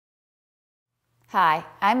Hi,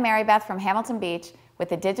 I'm Mary Beth from Hamilton Beach with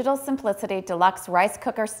the Digital Simplicity Deluxe Rice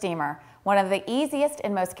Cooker Steamer, one of the easiest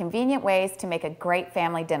and most convenient ways to make a great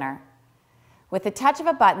family dinner. With the touch of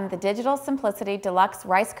a button, the Digital Simplicity Deluxe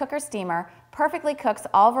Rice Cooker Steamer perfectly cooks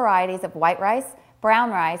all varieties of white rice, brown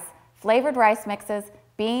rice, flavored rice mixes,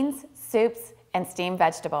 beans, soups, and steamed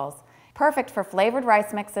vegetables. Perfect for flavored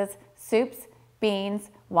rice mixes, soups, beans,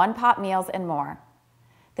 one-pot meals, and more.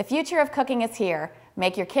 The future of cooking is here.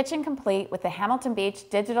 Make your kitchen complete with the Hamilton Beach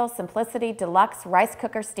Digital Simplicity Deluxe Rice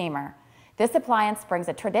Cooker Steamer. This appliance brings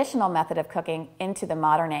a traditional method of cooking into the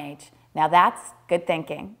modern age. Now that's good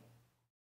thinking.